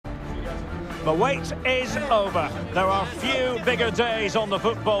The wait is over. There are few bigger days on the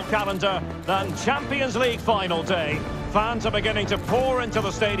football calendar than Champions League final day. Fans are beginning to pour into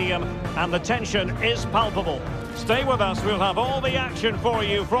the stadium and the tension is palpable. Stay with us, we'll have all the action for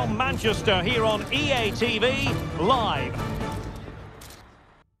you from Manchester here on EA TV Live.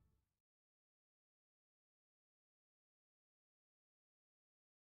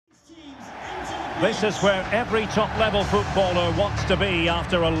 This is where every top-level footballer wants to be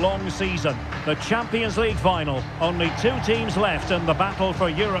after a long season. The Champions League final. Only two teams left in the battle for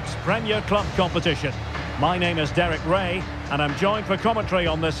Europe's Premier Club competition. My name is Derek Ray, and I'm joined for commentary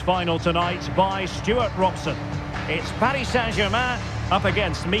on this final tonight by Stuart Robson. It's Paris Saint-Germain up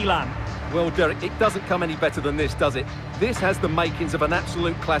against Milan. Well, Derek, it doesn't come any better than this, does it? This has the makings of an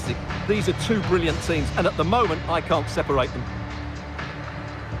absolute classic. These are two brilliant teams, and at the moment, I can't separate them.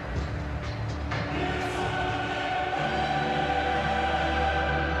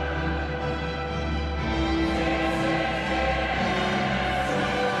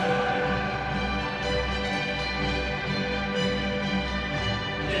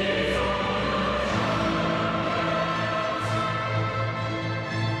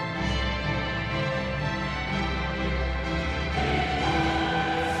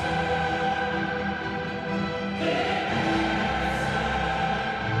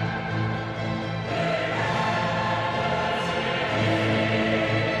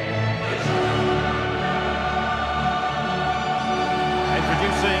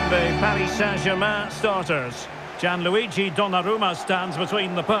 The Paris Saint-Germain starters. Gianluigi Donnarumma stands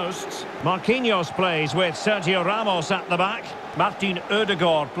between the posts. Marquinhos plays with Sergio Ramos at the back. Martin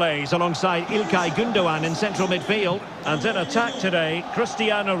Ødegaard plays alongside İlkay Gündoğan in central midfield. And in attack today,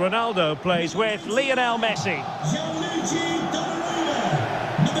 Cristiano Ronaldo plays with Lionel Messi. Gianluigi Donnarumma.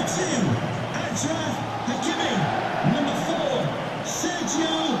 Number 2, Achraf Hakimi. Number 4,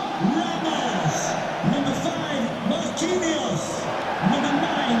 Sergio Ramos. Number 5, Marquinhos. Number 9,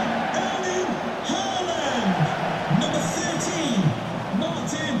 Haaland. Number 13,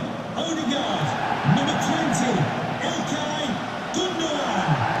 Martin Ødegaard. Number 20, İlkay Gündoğan.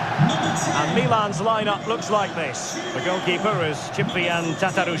 Number 10. And Milan's lineup looks like this. The goalkeeper is Ciprian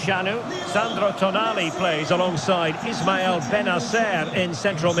Tatarusanu. Sandro Tonali plays alongside Ismael Benacer in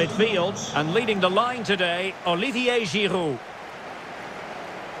central midfield. And leading the line today, Olivier Giroud.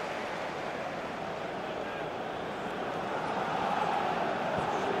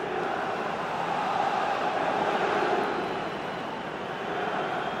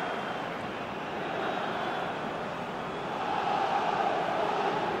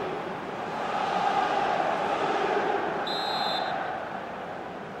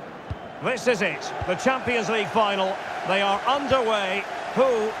 This is it, the Champions League final. They are underway.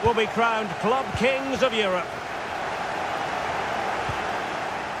 Who will be crowned Club Kings of Europe?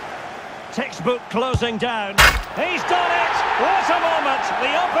 Textbook closing down. He's done it! What a moment!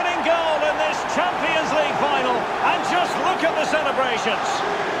 The opening goal in this Champions League final. And just look at the celebrations.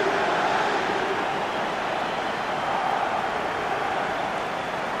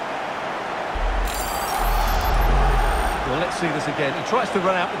 Well, let's see this again. He tries to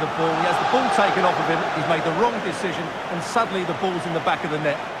run out with the ball. He has the ball taken off of him. He's made the wrong decision, and suddenly the ball's in the back of the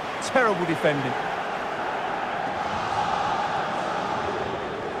net. Terrible defending.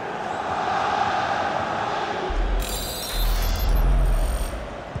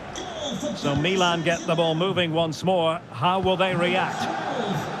 So Milan get the ball moving once more. How will they react?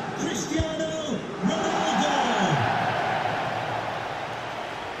 Cristiano Ronaldo.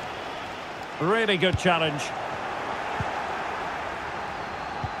 Really good challenge.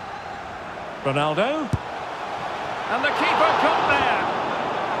 Ronaldo. And the keeper caught there.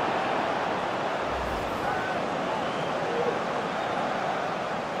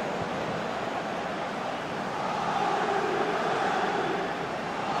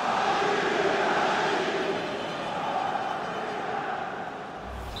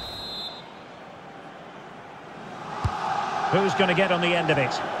 Who's going to get on the end of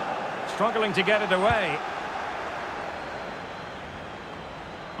it? Struggling to get it away.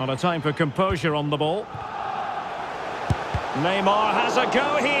 On a time for composure on the ball. Neymar has a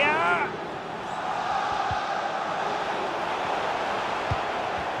go here.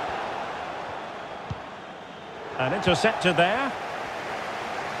 And intercepted there.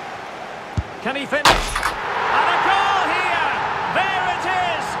 Can he finish? And a goal here! There it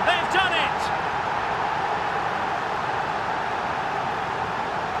is! They've done it!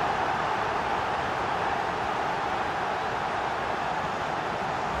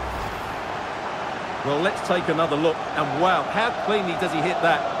 Well, let's take another look. And wow, how cleanly does he hit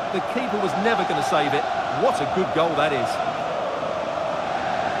that? The keeper was never going to save it. What a good goal that is.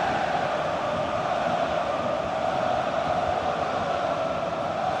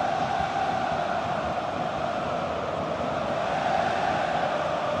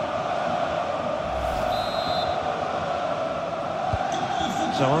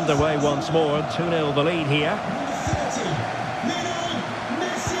 So underway once more, 2-0 the lead here. Number 30, Milan,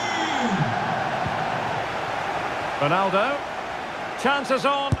 Messi. Ronaldo, chances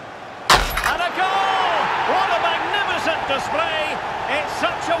on, and a goal! What a magnificent display! It's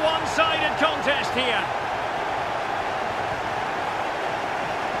such a one-sided contest here.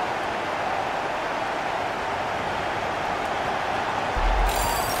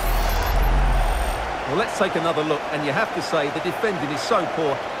 Well, let's take another look, and you have to say the defending is so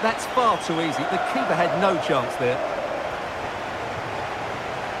poor. That's far too easy. The keeper had no chance there.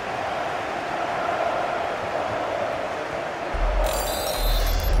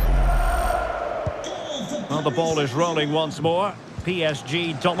 Well, the ball is rolling once more.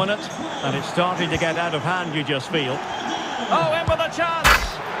 PSG dominant, and it's starting to get out of hand, you just feel. Oh, in with a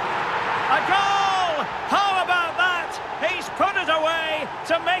chance! A goal! How about that? He's put it away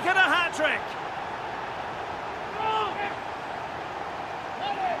to make it a hat-trick.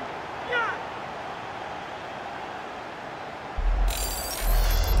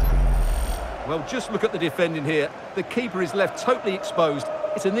 Well, just look at the defending here. The keeper is left totally exposed.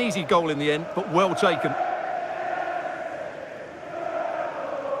 It's an easy goal in the end, but well taken.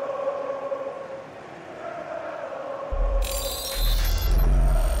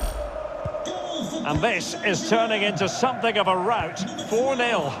 And this is turning into something of a rout.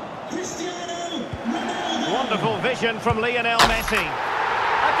 4-0. Cristiano Ronaldo. Wonderful vision from Lionel Messi.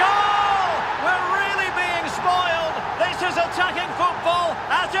 A goal! We're really being spoiled. This is attacking football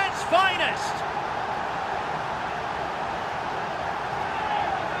at its finest.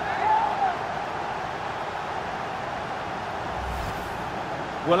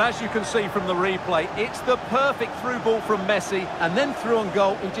 Well, as you can see from the replay, it's the perfect through ball from Messi, and then through on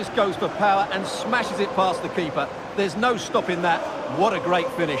goal, he just goes for power and smashes it past the keeper. There's no stopping that. What a great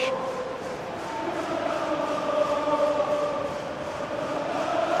finish.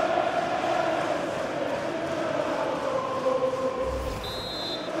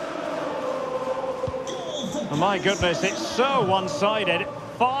 Oh, my goodness, it's so one-sided.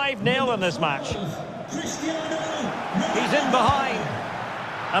 5-0 in this match. Cristiano Ronaldo. He's in behind.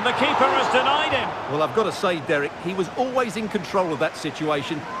 And the keeper has denied him. Well, I've got to say, Derek, he was always in control of that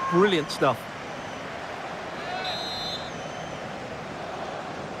situation. Brilliant stuff.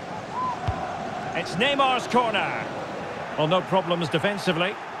 It's Neymar's corner. Well, no problems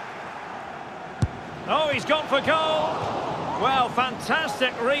defensively. Oh, he's gone for goal. Well,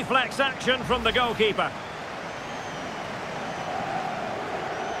 fantastic reflex action from the goalkeeper.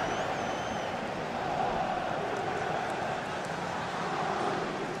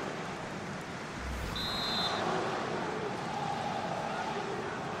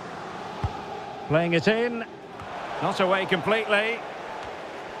 Playing it in. Not away completely.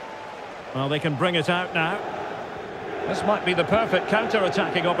 Well, they can bring it out now. This might be the perfect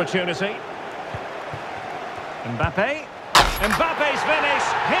counter-attacking opportunity. Mbappe. Mbappe's finish.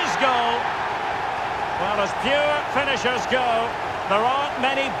 His goal. Well, as pure finishers go, there aren't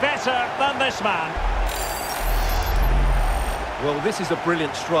many better than this man. Well, this is a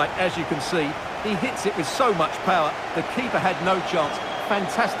brilliant strike, as you can see. He hits it with so much power. The keeper had no chance.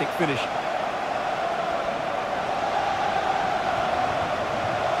 Fantastic finish.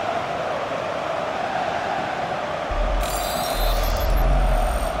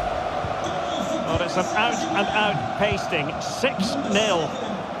 Well, it's an out-and-out pasting. 6-0.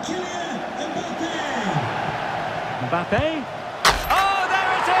 Kylian Mbappe. Mbappe. Oh,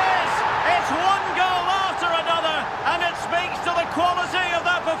 there it is! It's one goal after another, and it speaks to the quality of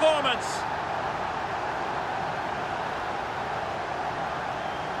that performance.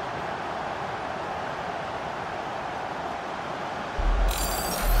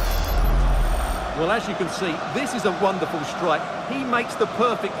 Well, as you can see, this is a wonderful strike. He makes the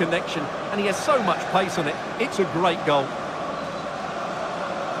perfect connection, and he has so much pace on it. It's a great goal.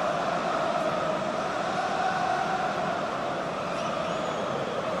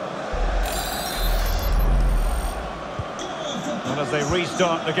 And as they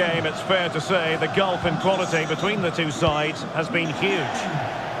restart the game, it's fair to say the gulf in quality between the two sides has been huge.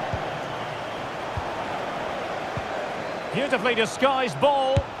 Beautifully disguised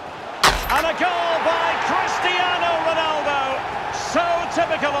ball. And a goal by Cristiano Ronaldo. So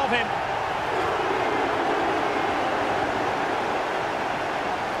typical of him.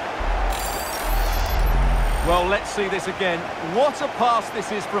 Well, let's see this again. What a pass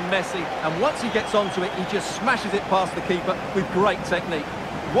this is from Messi. And once he gets onto it, he just smashes it past the keeper with great technique.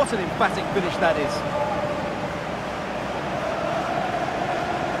 What an emphatic finish that is.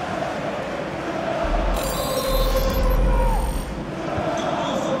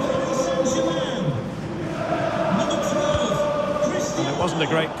 It wasn't a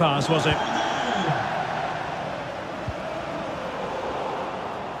great pass, was it?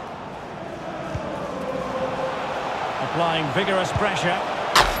 Applying vigorous pressure.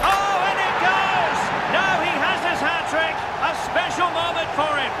 Oh, and it goes! Now he has his hat-trick. A special moment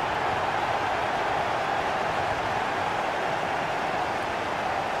for him.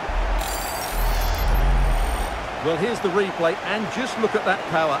 Well, here's the replay, and just look at that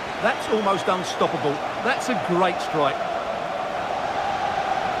power. That's almost unstoppable. That's a great strike.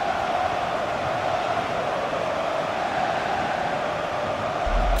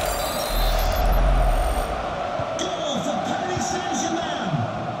 Goal for Paris Saint-Germain.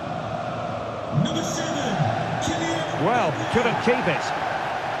 Number 7, Kylian. Well, couldn't keep it.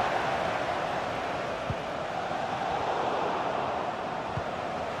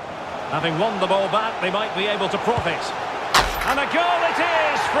 Having won the ball back, they might be able to profit. And a goal it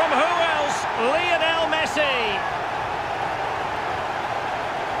is from who else? Lionel Messi.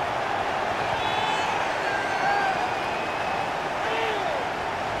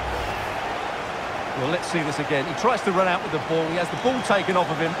 Well, let's see this again. He tries to run out with the ball. He has the ball taken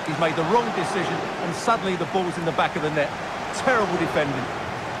off of him. He's made the wrong decision, and suddenly the ball's in the back of the net. Terrible defending.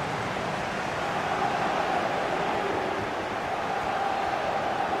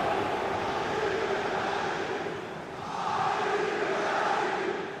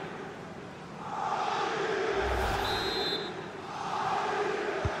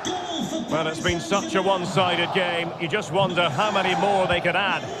 Well, it's been such a one-sided game. You just wonder how many more they could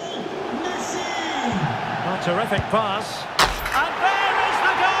add. A terrific pass. And there is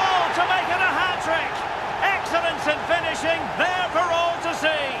the goal to make it a hat-trick. Excellence in finishing, there for all to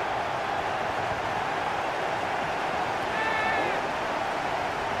see.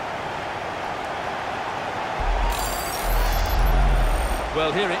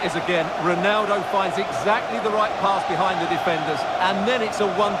 Well, here it is again. Ronaldo finds exactly the right pass behind the defenders, and then it's a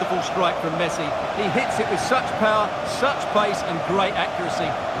wonderful strike from Messi. He hits it with such power, such pace, and great accuracy.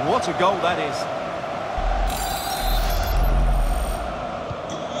 What a goal that is.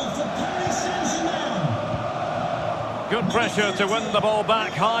 Goal for Paris Saint-Germain. Good pressure to win the ball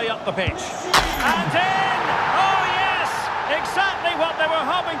back high up the pitch. And in! Oh, yes! Exactly what they were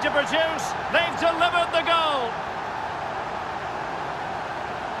hoping to produce. They've delivered the goal.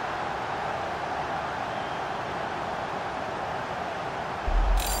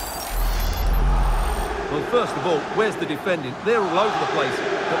 Well, first of all, where's the defending? They're all over the place.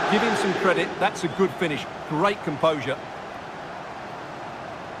 But give him some credit. That's a good finish. Great composure.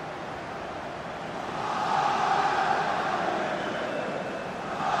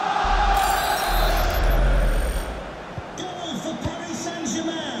 Goal for Paris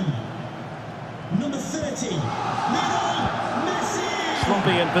Saint-Germain. Number 30, Milan, Messi.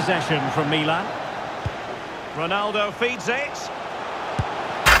 Sloppy in possession from Milan. Ronaldo feeds it.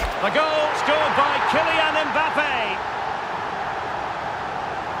 The goal scored by Kylian Mbappe.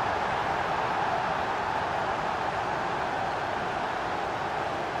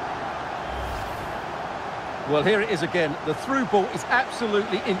 Well, here it is again. The through ball is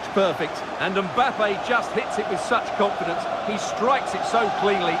absolutely inch perfect, and Mbappe just hits it with such confidence. He strikes it so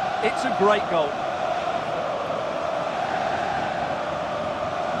cleanly. It's a great goal.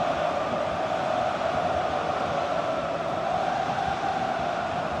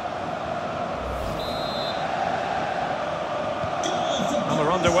 And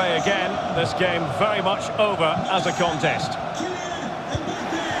we're underway again. This game very much over as a contest.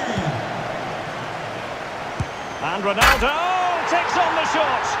 And Ronaldo takes on the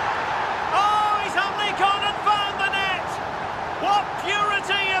shot. Oh, he's only gone and found the net. What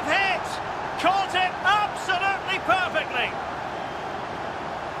purity of hit. Caught it absolutely perfectly.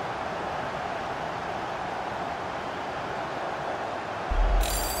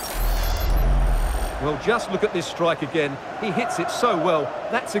 Well, just look at this strike again. He hits it so well.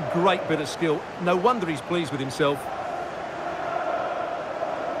 That's a great bit of skill. No wonder he's pleased with himself.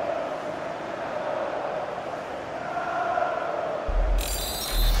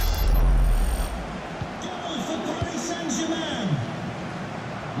 Goal for Paris Saint-Germain.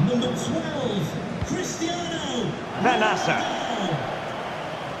 Number 12, Cristiano. Benassa.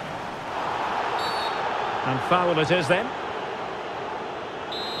 And foul it is then.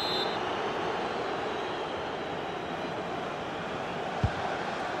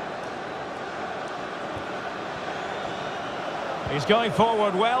 He's going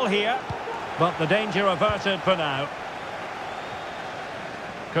forward well here, but the danger averted for now.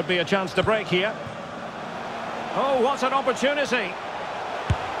 Could be a chance to break here. Oh, what an opportunity.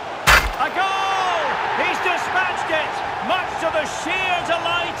 A goal! He's dispatched it, much to the sheer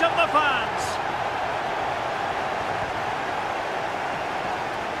delight of the fans.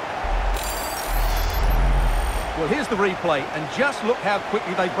 Well, here's the replay, and just look how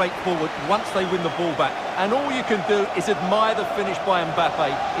quickly they break forward once they win the ball back. And all you can do is admire the finish by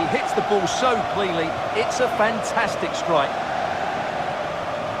Mbappe. He hits the ball so cleanly, it's a fantastic strike.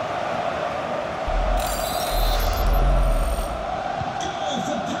 Goal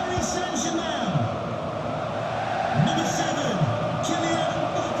for Paris Saint-Germain. Number 7, Kylian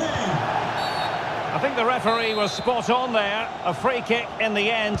Mbappe. I think the referee was spot on there. A free kick in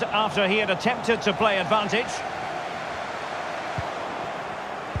the end after he had attempted to play advantage.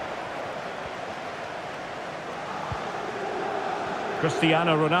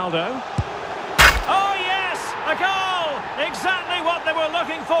 Cristiano Ronaldo. Oh yes, a goal! Exactly what they were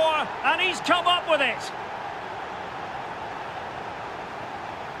looking for, and he's come up with it.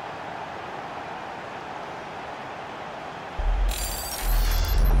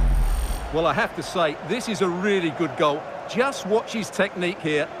 Well, I have to say, this is a really good goal. Just watch his technique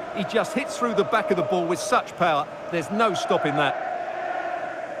here. He just hits through the back of the ball with such power. There's no stopping that.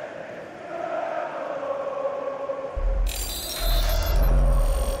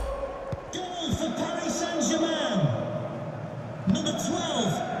 Goal for Paris Saint-Germain. Number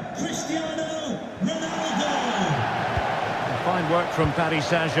 12, Cristiano Ronaldo. Fine work from Paris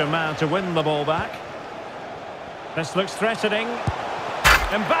Saint-Germain to win the ball back. This looks threatening.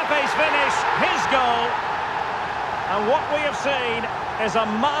 Mbappe's finish, his goal. And what we have seen is a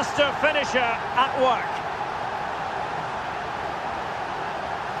master finisher at work.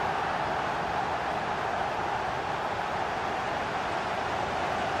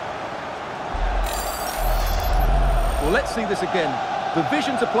 Well, let's see this again. The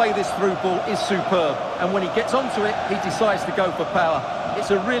vision to play this through ball is superb, and when he gets onto it, he decides to go for power.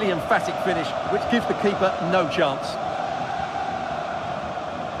 It's a really emphatic finish, which gives the keeper no chance.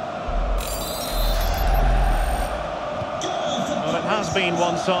 Well, it has been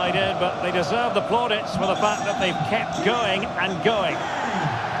one-sided, but they deserve the plaudits for the fact that they've kept going and going.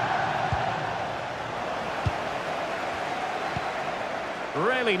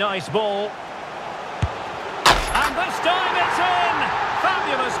 Really nice ball. And this time it's in!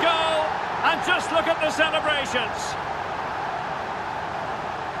 Fabulous goal! And just look at the celebrations.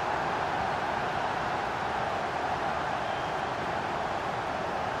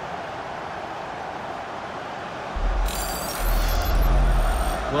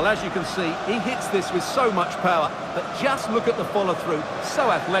 Well, as you can see, he hits this with so much power, but just look at the follow-through.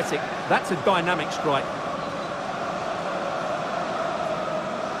 So athletic. That's a dynamic strike.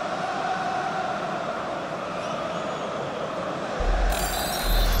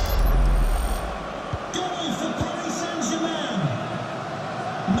 Goal for Paris Saint-Germain.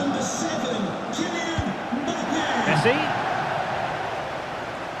 Number 7, Kylian Mbappe. Messi.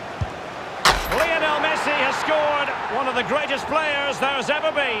 Lionel Messi has scored, one of the greatest players there's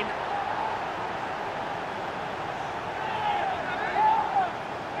ever been.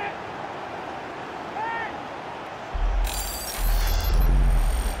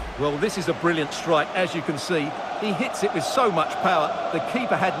 Well, this is a brilliant strike, as you can see. He hits it with so much power, the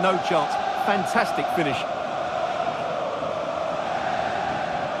keeper had no chance. Fantastic finish.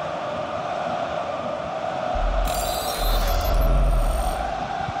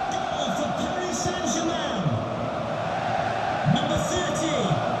 Goal for Paris Saint-Germain. Number 30,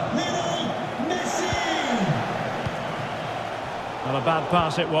 Lionel Messi. Well, a bad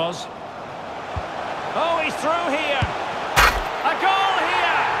pass it was. Oh, he's through here. A goal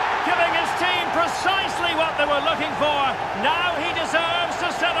here, giving his team precisely what they were looking for. Now he deserves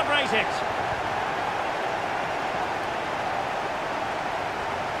to celebrate it.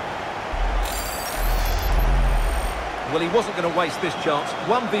 Well, he wasn't going to waste this chance.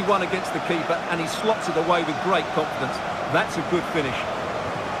 1v1 against the keeper, and he slots it away with great confidence. That's a good finish.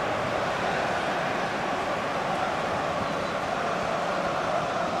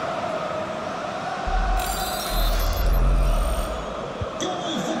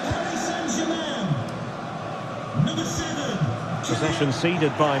 Goal for Paris Saint-Germain. Number 7, Possession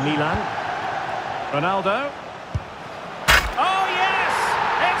ceded by Milan. Ronaldo. Oh, yes!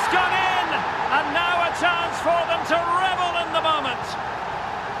 It's gone in! And now a chance for them to revel in the moment.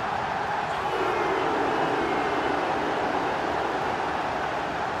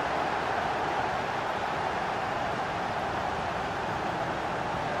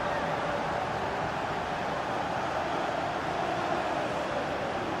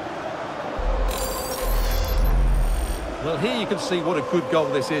 Well, here you can see what a good goal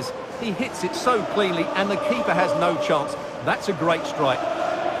this is. He hits it so cleanly, and the keeper has no chance. That's a great strike.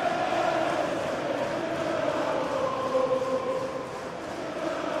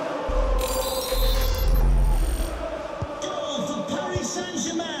 goal for Paris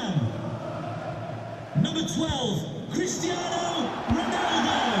Saint-Germain. Number 12. 12, Cristiano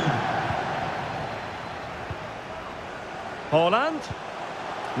Ronaldo. Haaland.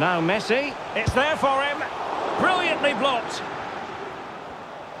 Now Messi. It's there for him. Brilliantly blocked.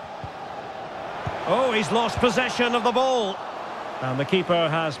 Oh, he's lost possession of the ball. And the keeper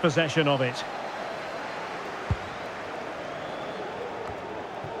has possession of it.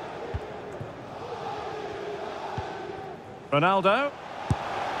 Ronaldo.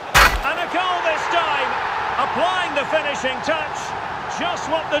 And a goal this time. Applying the finishing touch. Just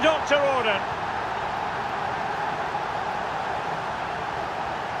what the doctor ordered.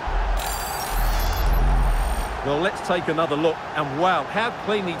 Well, let's take another look. And wow, how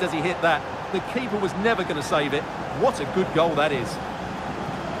cleanly does he hit that? The keeper was never going to save it. What a good goal that is.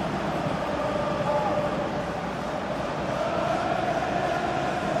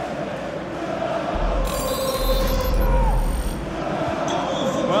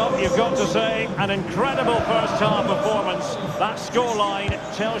 Well, you've got to say, an incredible first-half performance. That scoreline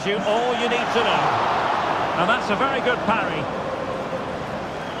tells you all you need to know. And that's a very good parry.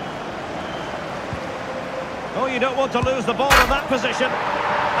 Oh, you don't want to lose the ball in that position.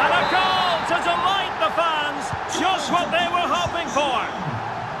 And a goal to delight the fans. Just what they were hoping for.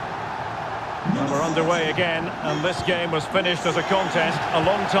 And we're underway again, and this game was finished as a contest a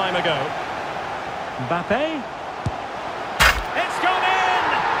long time ago. Mbappe. It's gone in!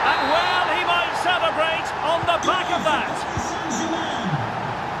 And well, he might celebrate on the back of that.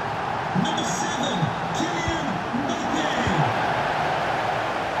 Number 7, Kylian Mbappe.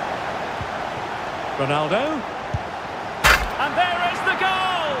 Ronaldo. And there is the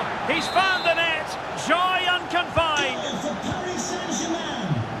goal! He's found the net! Joy unconfined! For Paris Saint-Germain.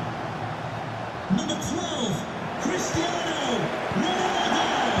 Number 12, Cristiano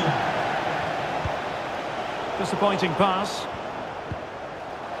Ronaldo. Disappointing pass.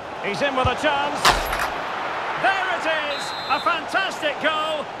 He's in with a chance. There it is! A fantastic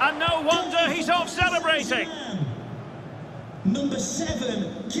goal, and no wonder he's off celebrating. Number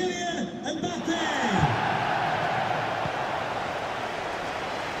 7, Kylian Mbappe.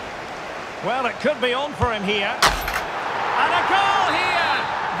 Well, it could be on for him here. And a goal here!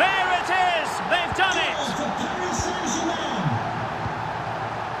 There it is! They've done it! For Paris Saint-Germain.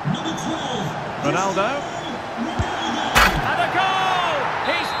 Number 12, Ronaldo. Ronaldo. And a goal!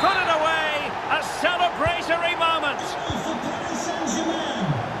 He's put it away! A celebratory moment! For Paris Saint-Germain.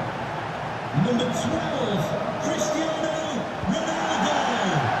 Number 12, Cristiano Ronaldo.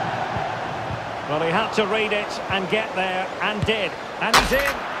 Well, he had to read it and get there, and did. And he's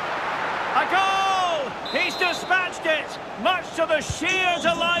in. A goal! He's dispatched it, much to the sheer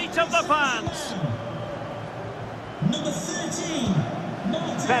delight of the fans. Number 13,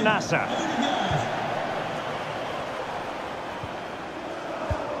 Martin Benassa. Odegaard.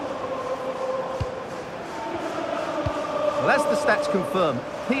 Well, as the stats confirm,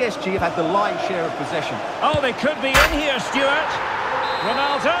 PSG have had the lion's share of possession. Oh, they could be in here, Stuart.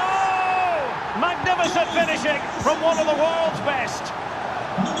 Ronaldo! Magnificent finishing from one of the world's best.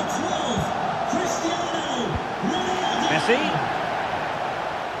 Number 12, Cristiano Ronaldo. Messi.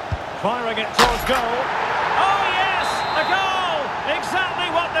 Firing it towards goal. Oh, yes! A goal!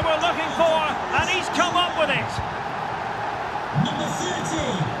 Exactly what they were looking for, and he's come up with it. Number 30,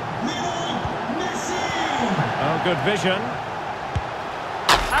 Lionel Messi. Oh, good vision.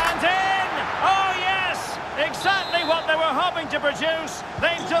 And in! Oh, yes! Exactly what they were hoping to produce.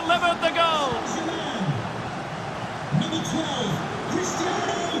 They've delivered the goal. Number 12,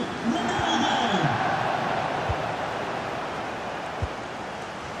 Cristiano Ronaldo.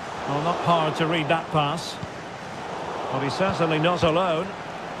 Well, not hard to read that pass. But he's certainly not alone.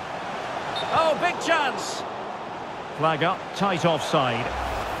 Oh, big chance! Flag up, tight offside.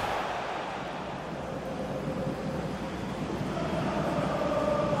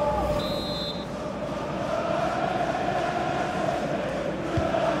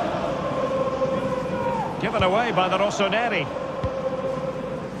 Given away by the Rossoneri.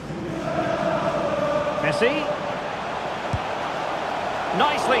 Messi.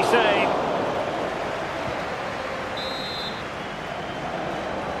 Nicely saved.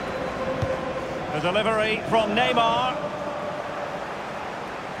 The delivery from Neymar.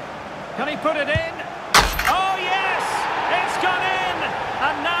 Can he put it in? Oh, yes! It's gone in!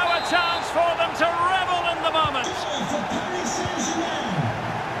 And now a chance for them to revel in the moment. For Paris Saint-Germain.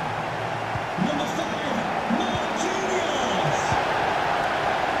 Number 5, Marquinhos.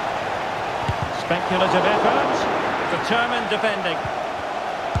 Speculative effort. Determined defending.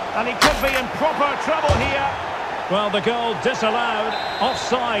 And he could be in proper trouble here. Well, the goal disallowed.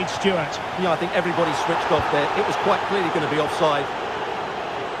 Offside, Stuart. Yeah, I think everybody switched off there. It was quite clearly going to be offside.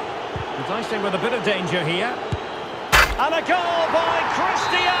 Enticing with a bit of danger here. And a goal by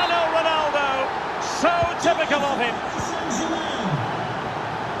Cristiano Ronaldo. So typical of him.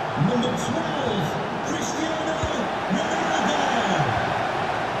 Number 12, Cristiano Ronaldo.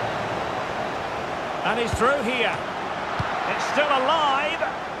 And he's through here. It's still alive.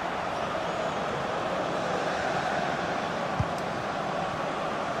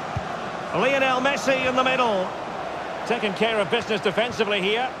 Lionel Messi in the middle. Taking care of business defensively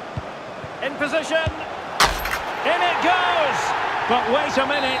here. In position. In it goes. But wait a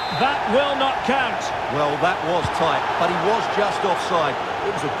minute, that will not count. Well, that was tight, but he was just offside.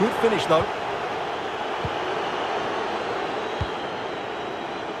 It was a good finish, though.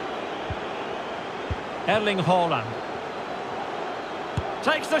 Erling Haaland.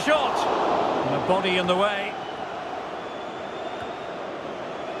 Takes the shot. And the body in the way.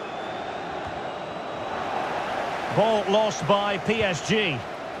 Ball lost by PSG.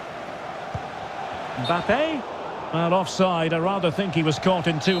 Mbappe? Well, offside. I rather think he was caught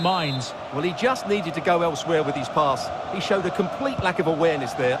in two minds. Well, he just needed to go elsewhere with his pass. He showed a complete lack of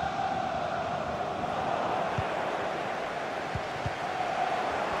awareness there.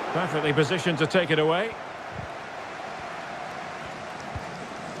 Perfectly positioned to take it away.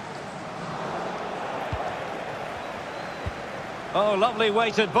 Oh, lovely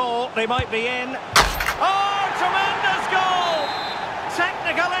weighted ball. They might be in. Oh, tremendous goal!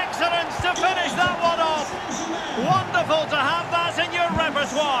 Technical excellence to finish that one off. Wonderful to have that in your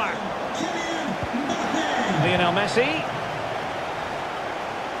repertoire. Lionel Messi.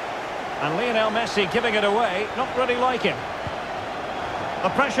 And Lionel Messi giving it away. Not really like him. The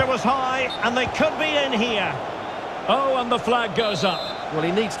pressure was high, and they could be in here. Oh, and the flag goes up. Well,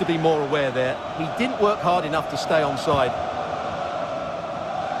 he needs to be more aware there. He didn't work hard enough to stay onside.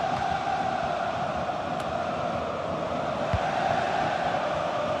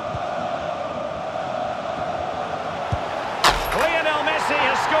 Lionel Messi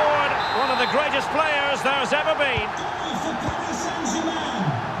has scored. One of the greatest players there's ever been. Goal for Paris Saint-Germain.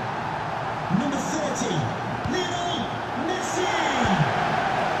 Number 30, Lionel Messi.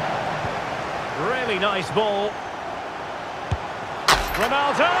 Really nice ball.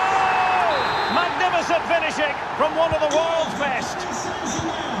 Ronaldo! Magnificent finishing from one of the world's best. Paris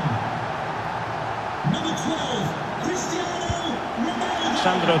Saint-Germain. Number 12, Cristiano Ronaldo.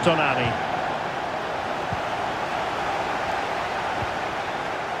 Sandro Tonali.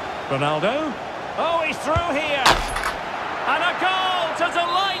 Ronaldo. Oh, he's through here. And a goal to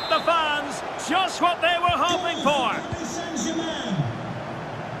delight the fans. Just what they were hoping for. Paris Saint-Germain.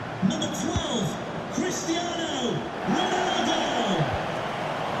 Number 12, Cristiano Ronaldo.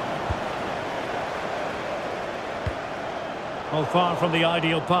 Well, far from the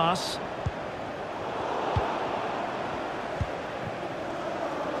ideal pass.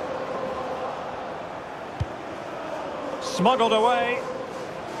 Smuggled away.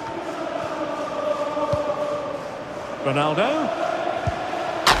 Ronaldo.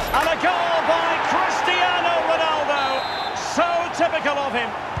 And a goal by Cristiano Ronaldo. So typical of him.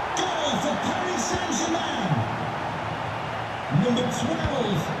 Goal for Paris Saint-Germain. Number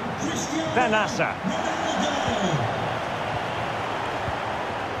 12, Cristiano Benassa. Ronaldo.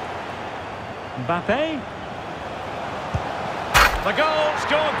 Mbappe. The goal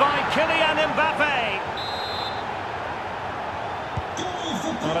scored by Kylian Mbappe.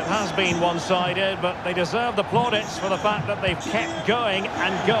 Well, it has been one-sided, but they deserve the plaudits for the fact that they've kept going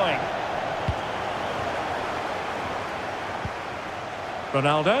and going.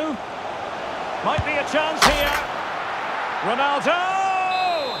 Ronaldo. Might be a chance here. Ronaldo!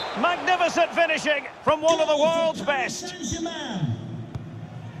 Magnificent finishing from one of the world's best. Saint-Germain.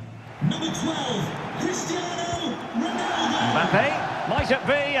 Number 12, Cristiano Ronaldo. Mbappe. Might it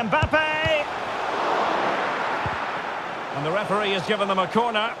be Mbappe? And the referee has given them a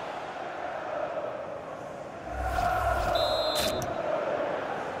corner.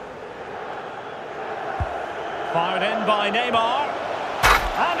 Fired in by Neymar.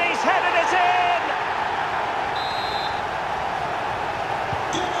 And he's headed it in!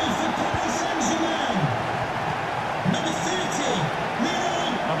 Goal for Paris Saint-Germain. Number 30,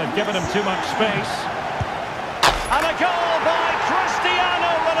 Milan. And they've given him too much space. And a goal by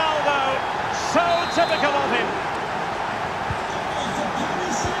Cristiano Ronaldo. So typical of him. Goal for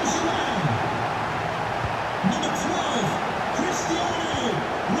Paris Saint-Germain. Number 12, Cristiano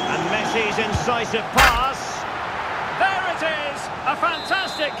And Ronaldo. Messi's incisive pass. There it is! A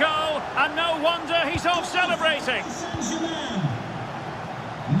fantastic goal, and no wonder he's off celebrating. Saint-Germain.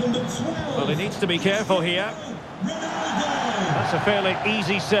 Number 12, Well, he needs to be careful here. Ronaldo. That's a fairly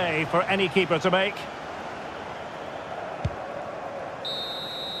easy save for any keeper to make.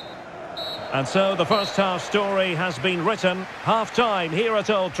 And so the first half story has been written. Half-time here at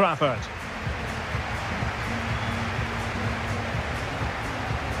Old Trafford.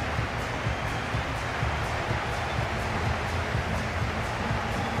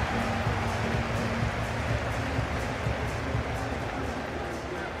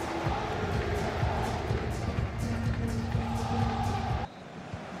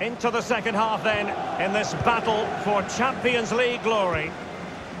 Into the second half then, in this battle for Champions League glory.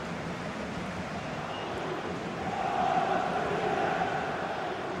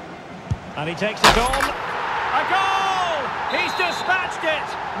 And he takes it on. A goal! He's dispatched it,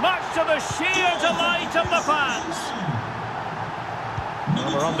 much to the sheer delight of the fans.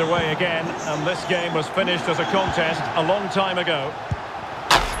 Well, we're underway again, and this game was finished as a contest a long time ago.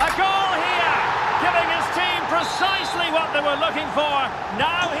 A goal here, giving his team precisely what they were looking for.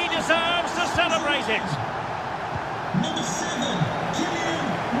 Now he deserves to celebrate it. Number 7, Kylian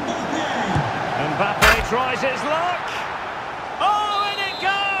Mbappe. Mbappe tries his luck. Oh, in it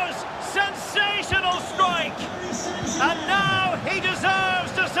goes! Sensational strike! And now he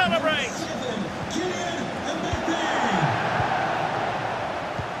deserves to celebrate. Kylian Mbappe.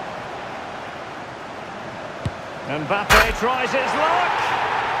 Mbappe tries his luck.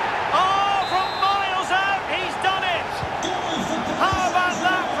 Oh, from miles out, he's done it. How about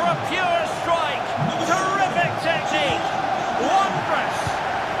that for a pure strike? Terrific technique. Wondrous.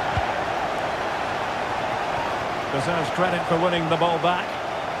 Deserves credit for winning the ball back.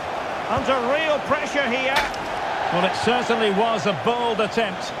 Under real pressure here. Well, it certainly was a bold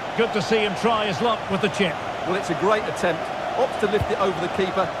attempt. Good to see him try his luck with the chip. Well, it's a great attempt. Opts to lift it over the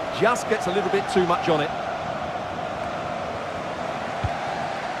keeper. Just gets a little bit too much on it.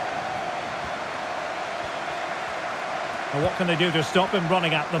 Well, what can they do to stop him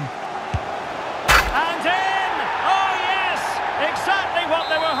running at them? And in! Oh, yes! Exactly what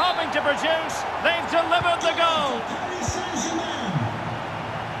they were hoping to produce. They've delivered the goal. Paris Saint-Germain.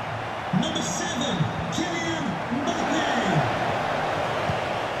 Number 7, Kylian Mbappe.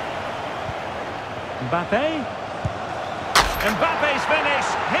 Mbappe? Mbappe's finish,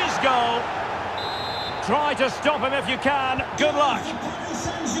 his goal. Try to stop him if you can. Good luck. Paris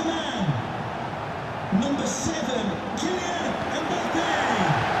Saint-Germain. Number 7, Kylian Mbappe.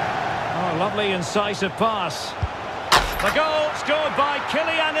 Oh, lovely incisive pass. The goal scored by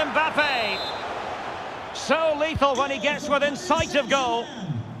Kylian Mbappe. So lethal when he gets within sight of goal.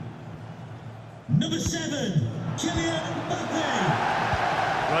 Number 7, Kylian Mbappe.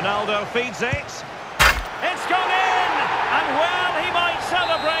 Ronaldo feeds it. It's gone in! And well, he might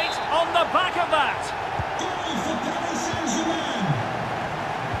celebrate on the back of that. Goal for Paris Saint-Germain.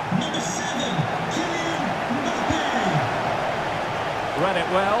 Number 7, Kylian Mbappe. Read it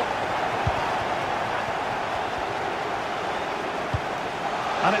well.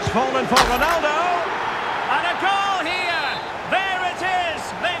 And it's fallen for Ronaldo. And a goal here. There it is.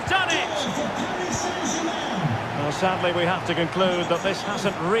 They've done it. Goal for Paris Saint-Germain. Well, sadly, we have to conclude that this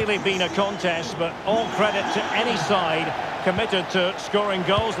hasn't really been a contest, but all credit to any side committed to scoring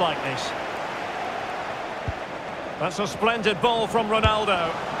goals like this. That's a splendid ball from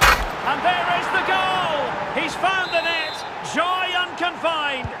Ronaldo. And there is the goal! He's found the net! Joy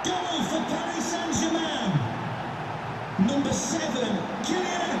unconfined! Goal for Paris Saint-Germain. Number 7,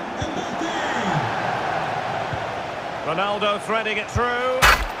 Kylian Mbappe. Ronaldo threading it through.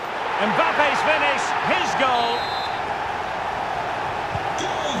 Mbappe's finish, his goal.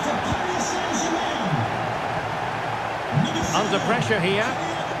 Goal for Paris Saint-Germain. Number 7, Under pressure here.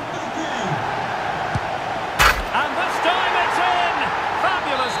 Mbappe. And this time it's in!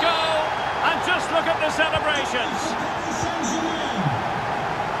 Fabulous goal! And just look at the celebrations. Paris Saint-Germain.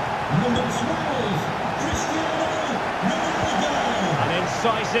 Number 12, Cristiano Ronaldo. An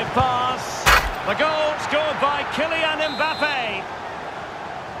incisive pass. The goal scored by Kylian Mbappe.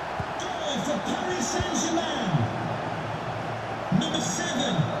 Goal for Paris Saint-Germain. Number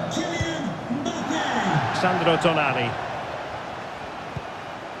 7, Kylian Mbappe. Sandro Tonali.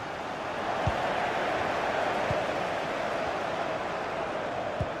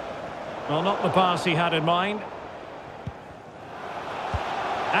 Well, not the pass he had in mind.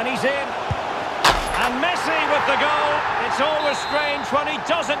 And he's in. And Messi with the goal. It's always strange when he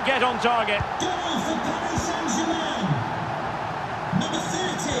doesn't get on target. Goal for Paris Saint-Germain. Number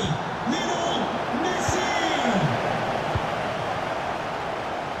 30, Lionel Messi.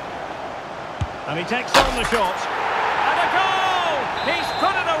 And he takes on the shot. And a goal! He's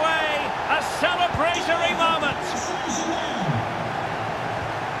put it away. A celebratory moment. Saint-Germain.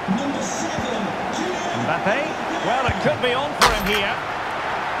 Number 7, Kylian Mbappe. Well, it could be on for him here.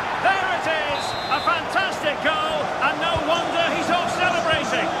 There it is. A fantastic goal. And no wonder he's off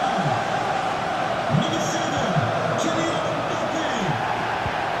celebrating.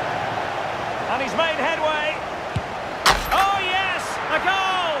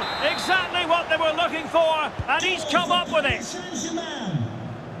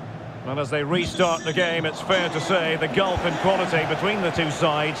 Well, as they restart the game, it's fair to say the gulf in quality between the two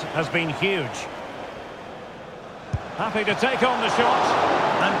sides has been huge. Happy to take on the shot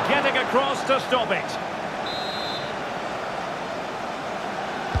and getting across to stop it.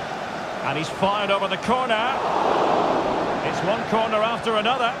 And he's fired over the corner. It's one corner after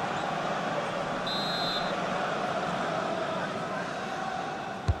another.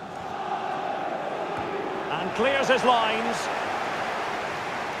 And clears his lines.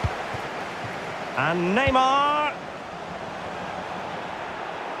 And Neymar.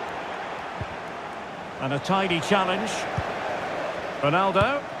 And a tidy challenge.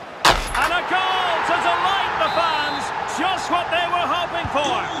 Ronaldo. And a goal to delight the fans. Just what they were hoping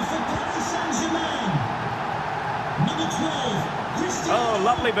for. Oh,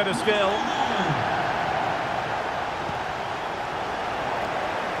 lovely bit of skill.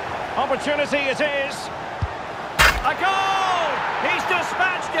 Opportunity it is. A goal! He's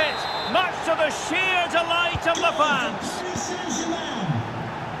dispatched it, much to the sheer delight of the fans.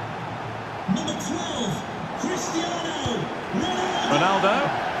 Number 12, Cristiano Ronaldo.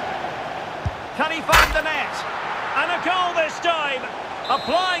 Can he find the net? And a goal this time.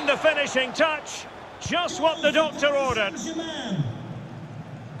 Applying the finishing touch. Just what the doctor ordered.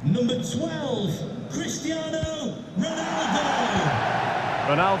 Number 12, Cristiano Ronaldo.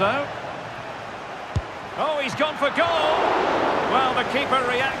 Ronaldo. Oh, he's gone for goal. Well, the keeper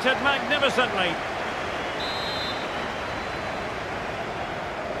reacted magnificently.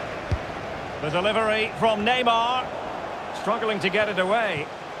 The delivery from Neymar. Struggling to get it away.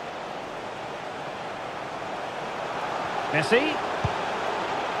 Messi.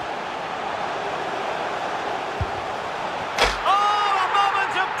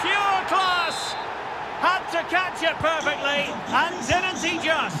 Had to catch it perfectly, and didn't he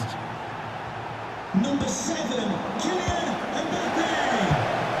just? Number 7, Kylian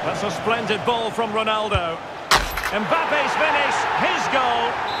Mbappe. That's a splendid ball from Ronaldo. Mbappe's finish, his goal.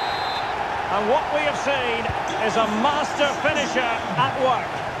 And what we have seen is a master finisher at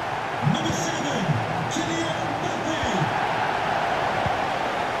work. Number 7, Kylian Mbappe.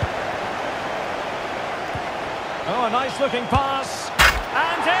 Oh, a nice looking pass.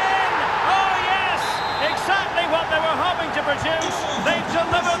 And in! Oh, yes! Exactly what they were hoping to produce. They've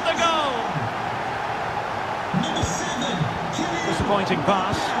delivered the goal. Number 7, Kylian Disappointing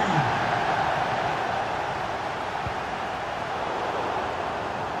pass.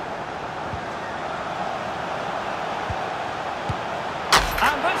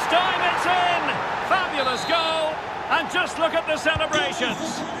 And this time it's in! Fabulous goal! And just look at the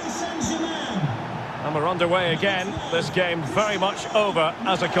celebrations. Paris Saint-Germain. And we're underway again. This game very much over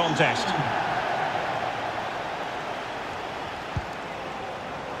as a contest.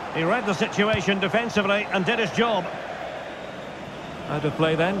 He read the situation defensively and did his job. Out of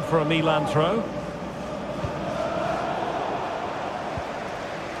play then for a Milan throw.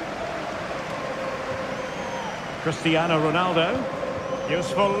 Cristiano Ronaldo.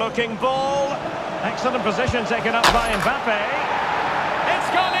 Useful looking ball. Excellent position taken up by Mbappe. It's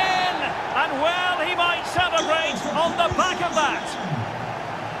gone in! And well, he might celebrate on the back of that.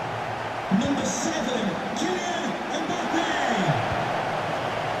 Number 7, Kylian Mbappe.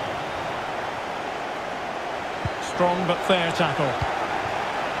 Strong but fair tackle.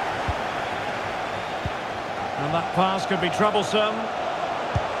 And that pass could be troublesome.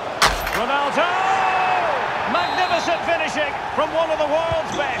 Ronaldo! Magnificent finishing from one of the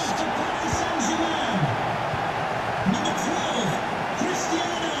world's best. Paris Saint-Germain. Number 12,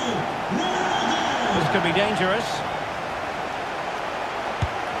 Cristiano Ronaldo. This could be dangerous.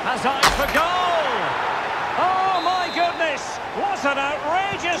 Has eyes for goal! Oh my goodness! What an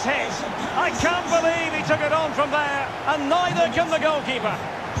outrageous hit! I can't believe he took it on from there, and neither can the goalkeeper.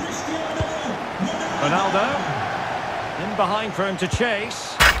 Cristiano Ronaldo. Ronaldo. In behind for him to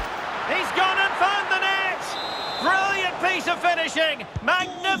chase. He's gone and found the net! Brilliant piece of finishing!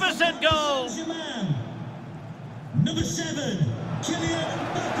 Magnificent goal! Saint-Germain. Number 7, Kylian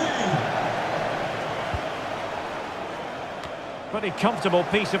Mbappe. Pretty comfortable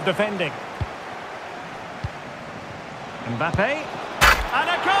piece of defending. Mbappe. And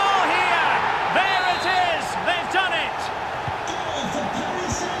a goal here! There it is! They've done it! Goal for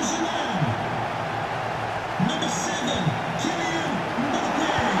Paris Saint-Germain. Number 7, Kylian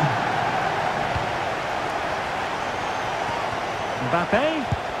Mbappe. Mbappe.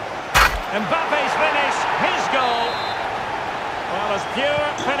 Mbappe's finish, his goal. Well, as pure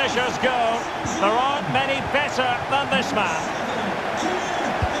finishers go, there aren't many better than this man.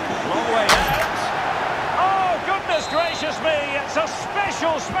 Long way out. Oh, goodness gracious me, it's a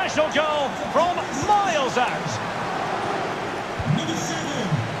special, special goal from miles out. Number 7,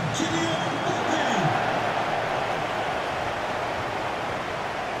 Kylian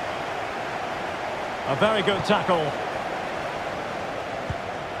A very good tackle.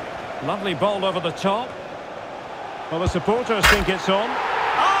 Lovely ball over the top. Well, the supporters think it's on.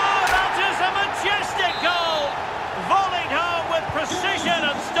 Oh, that is a majestic goal! Volleyed home with precision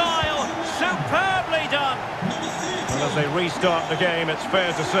and style. Superbly done. Well, as they restart the game, it's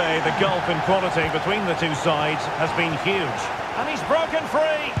fair to say the gulf in quality between the two sides has been huge. And he's broken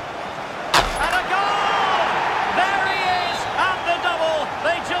free. And a goal! There he is at the double.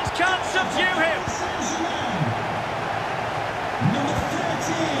 They just can't subdue him. Number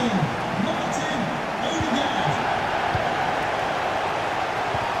 13, Martin Odegaard.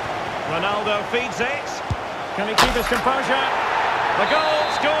 Ronaldo feeds it. Can he keep his composure? The goal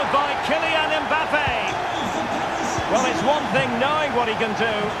scored by Kylian Mbappe. Well, it's one thing knowing what he can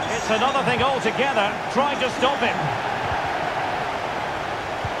do. It's another thing altogether trying to stop him.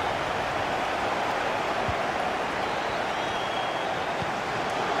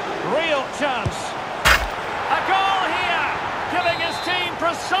 Real chance. A goal here, giving his team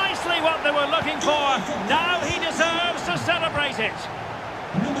precisely what they were looking for. Now he deserves to celebrate it.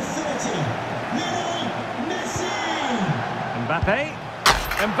 Number 30, Lionel Messi. Mbappe.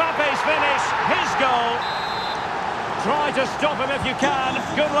 Mbappe's finish, his goal. Try to stop him if you can.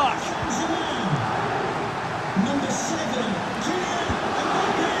 Good luck. Number 7, Kylian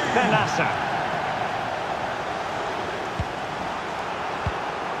Mbappe. Benassa.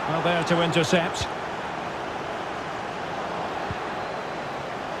 Well, there to intercept.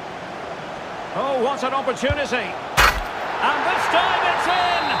 Oh, what an opportunity. And this time it's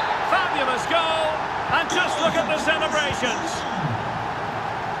in. Fabulous goal. And just look at the celebrations.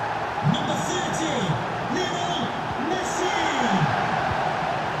 Number 30, Lionel Messi.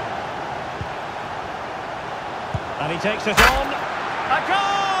 And he takes it on. A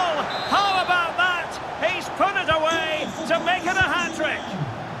goal! How about that? He's put it away to make it a hat-trick.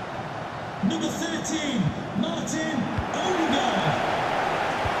 Number 13, Martin Odegaard.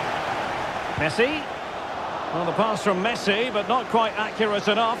 Messi. Well, the pass from Messi, but not quite accurate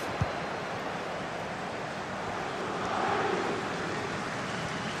enough.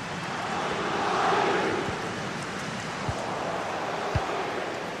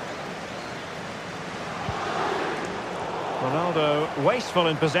 Ronaldo wasteful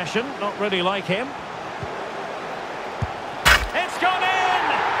in possession, not really like him. It's gone in!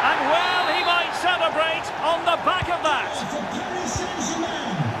 And well, he might celebrate on the back of that. For Paris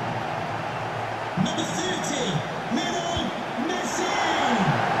Saint-Germain. Number 30, Lionel Messi.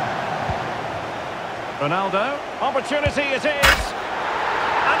 Ronaldo, opportunity it is.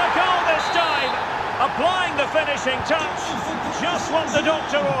 And a goal this time. Applying the finishing touch. Just what the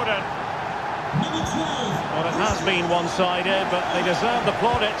doctor ordered. Number 12. Well, it has been one-sided, but they deserve the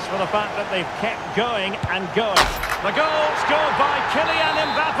plaudits for the fact that they've kept going and going. The goal scored by Kylian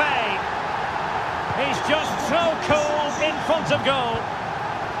Mbappe. He's just so cool in front of goal.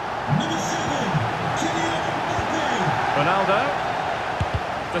 Number 7, Kylian Mbappe. Ronaldo,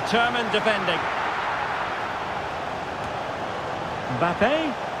 determined defending. Mbappe.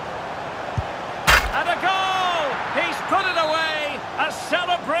 And a goal! He's put it away. A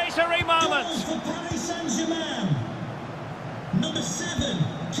celebratory moment. Goal for Paris Saint-Germain. Number 7,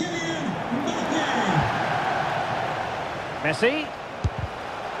 Kylian Mbappe. Messi.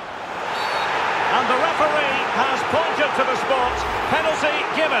 And the referee has pointed to the spot. Penalty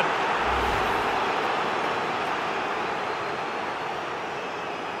given.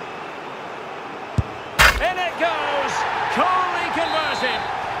 In it goes. Coolly converted.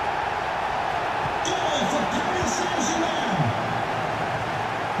 Goal for Paris Saint-Germain.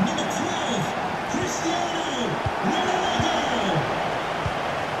 Number 12, Cristiano Ronaldo.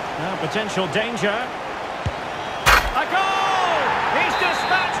 Now potential danger. A goal! He's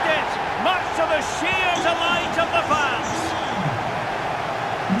dispatched it, much to the sheer delight of the fans.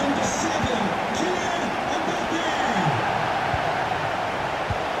 Number 7, Kylian Mbappe.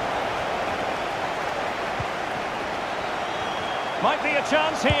 Might be a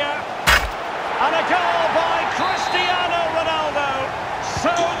chance here. And a goal by Cristiano Ronaldo.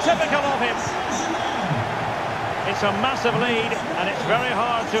 So typical of him. It's a massive lead, and it's very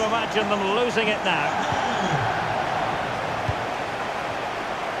hard to imagine them losing it now.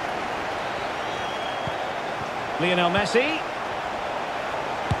 Lionel Messi.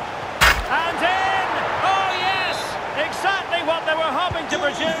 And in! Oh yes! Exactly what they were hoping to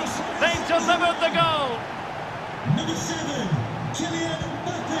produce. They've delivered the goal. Number 7, Kylian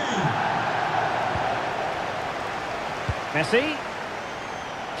Mbappe. Messi.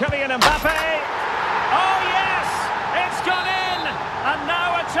 Kylian Mbappe. Oh yes! It's gone in! And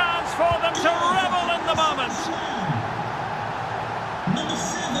now a chance for them to revel in the moment. Number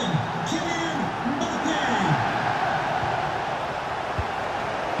 7, Kylian Mbappe.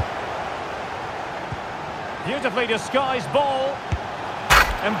 Beautifully disguised ball.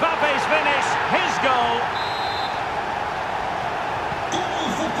 Mbappe's finish, his goal. Goal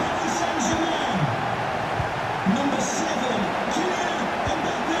for Paris Saint-Germain. Number 7, Kylian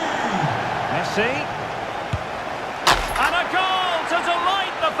Mbappe. Messi. And a goal to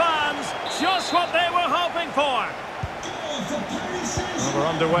delight the fans. Just what they were hoping for. Goal for Paris Saint-Germain. Well, we're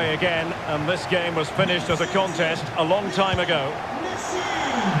underway again, and this game was finished as a contest a long time ago. Messi.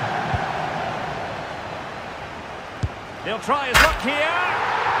 He'll try his luck here.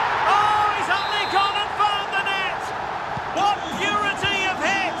 Oh, he's only gone and found the net. What purity of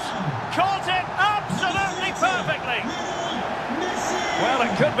hit. Caught it absolutely perfectly. Messi. Well,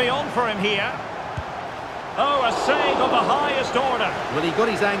 it could be on for him here. Oh, a save of the highest order. Well, he got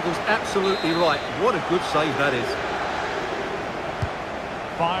his angles absolutely right. What a good save that is.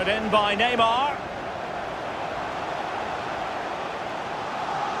 Fired in by Neymar.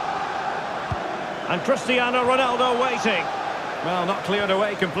 And Cristiano Ronaldo waiting. Well, not cleared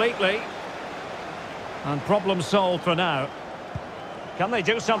away completely. And problem solved for now. Can they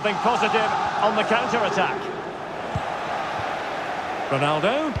do something positive on the counter-attack?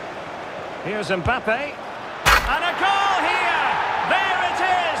 Ronaldo. Here's Mbappe. And a goal here! There it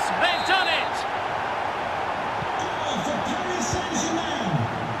is! They've done it! Goal for Paris Saint-Germain.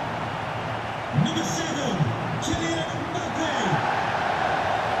 Number 7, Kylian Mbappe.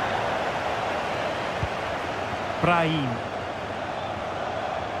 Brahim.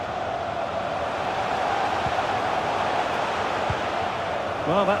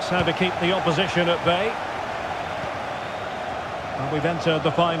 Well, that's how to keep the opposition at bay. And we've entered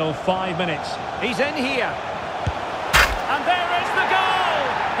the final 5 minutes. He's in here. And there is the goal!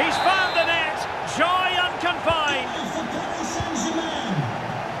 He's found the net! Joy unconfined! Goal for Paris Saint-Germain.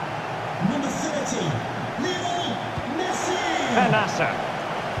 Number 30, Lionel Messi. Benassa.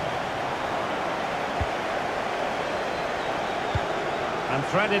 And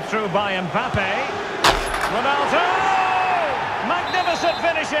threaded through by Mbappe. Ronaldo! Magnificent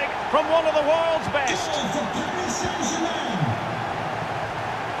finishing from one of the world's best. Goal for Paris Saint-Germain.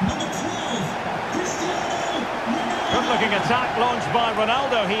 Number 12, Cristiano Ronaldo. Good-looking attack launched by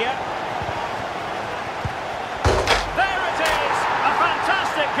Ronaldo here. There it is! A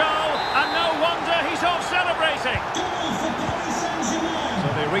fantastic goal, and no wonder he's off celebrating. Goal for Paris Saint-Germain. So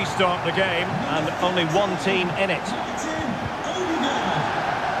they restart the game, and only one team in it. Captain Odegaard.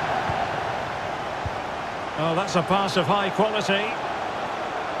 Oh, that's a pass of high quality.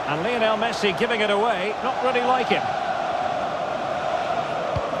 And Lionel Messi giving it away, not really like him.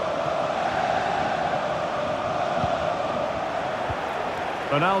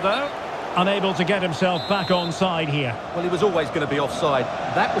 Ronaldo, unable to get himself back onside here. Well, he was always going to be offside.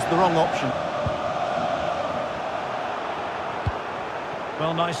 That was the wrong option.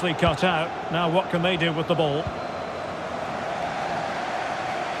 Well, nicely cut out. Now what can they do with the ball?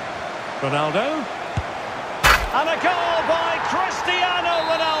 Ronaldo. And a goal by Cristiano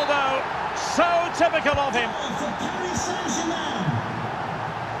Ronaldo. So typical of him. Goal for Paris Saint-Germain.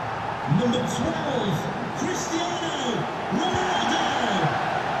 Number 12, Cristiano Ronaldo.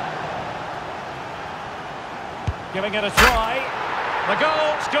 Giving it a try. The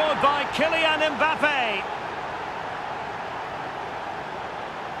goal scored by Kylian Mbappe.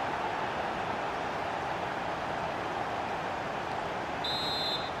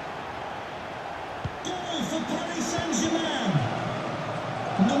 Goal for Paris Saint-Germain.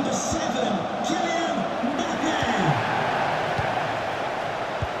 Number 7, Kylian Mbappe.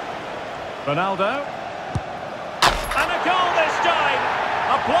 Ronaldo. And a goal this time.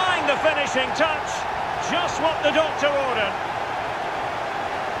 Applying the finishing touch. Just what the doctor ordered.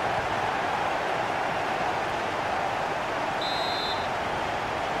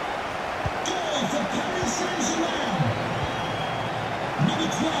 Goal for Paris Saint-Germain. Number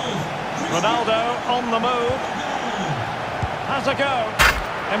 12, Ronaldo on the move. Has a go.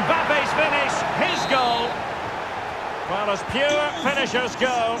 Mbappe's finish, his goal. Well, as pure finishers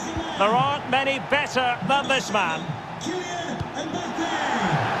go, there aren't many better than this man. Kylian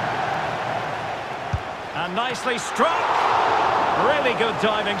Mbappe. And nicely struck. Really good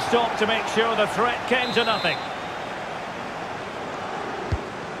diving stop to make sure the threat came to nothing.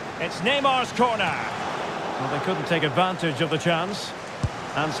 It's Neymar's corner. Well, they couldn't take advantage of the chance.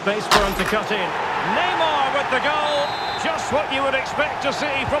 And space for him to cut in. Neymar with the goal. Just what you would expect to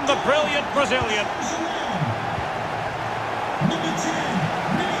see from the brilliant Brazilian. Number 10,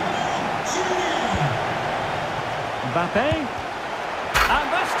 Neymar Jr. Mbappe. And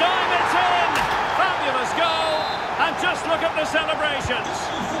this time it's in. Fabulous goal. And just look at the celebrations.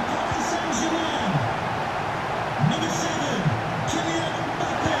 Goal for Paris Saint-Germain. Number 7, Kylian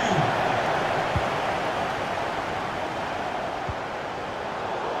Mbappe.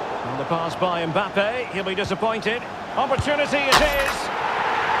 And the pass by Mbappe, he'll be disappointed. Opportunity it is.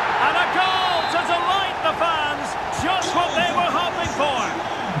 And a goal to delight the fans. Just what they were hoping for.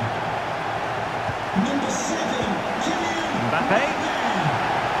 Number 7, Kylian Mbappe.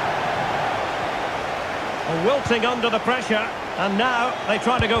 Wilting under the pressure. And now they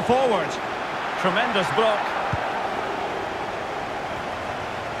try to go forward. Tremendous block.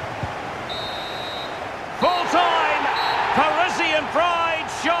 Full time. Parisian pride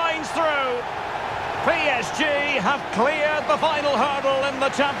shines through. PSG have cleared the final hurdle in the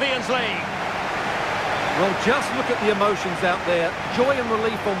Champions League. Well, just look at the emotions out there. Joy and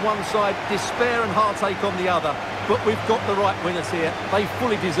relief on one side, despair and heartache on the other. But we've got the right winners here. They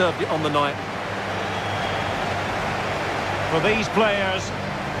fully deserved it on the night. For these players,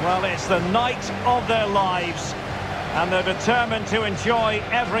 well, it's the night of their lives. And they're determined to enjoy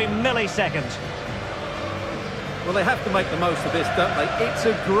every millisecond. Well, they have to make the most of this, don't they? It's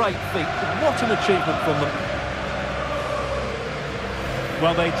a great feat. What an achievement from them.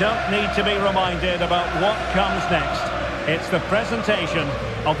 Well, they don't need to be reminded about what comes next. It's the presentation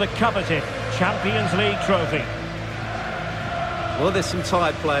of the coveted Champions League trophy. Well, there's some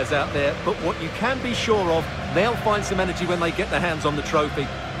tired players out there, but what you can be sure of, they'll find some energy when they get their hands on the trophy.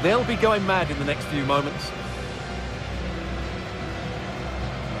 They'll be going mad in the next few moments.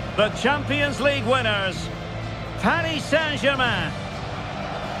 The Champions League winners, Paris Saint-Germain.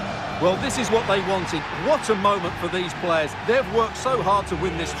 Well, this is what they wanted. What a moment for these players. They've worked so hard to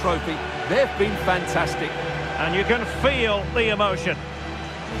win this trophy. They've been fantastic. And you can feel the emotion.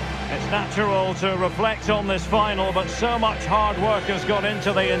 It's natural to reflect on this final, but so much hard work has gone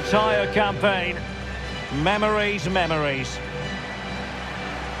into the entire campaign. Memories, memories.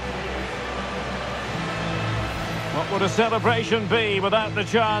 What would a celebration be without the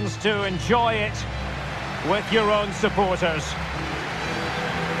chance to enjoy it with your own supporters?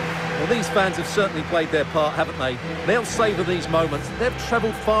 Well, these fans have certainly played their part, haven't they? They'll savour these moments. They've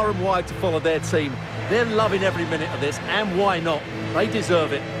travelled far and wide to follow their team. They're loving every minute of this, and why not? They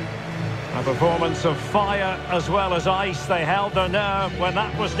deserve it. A performance of fire as well as ice. They held their nerve when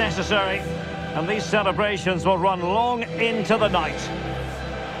that was necessary. And these celebrations will run long into the night.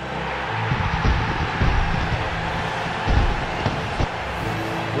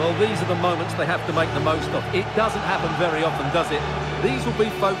 Well, these are the moments they have to make the most of. It doesn't happen very often, does it? These will be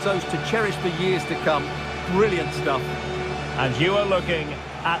photos to cherish for years to come. Brilliant stuff. And you are looking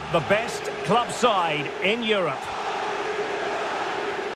at the best club side in Europe.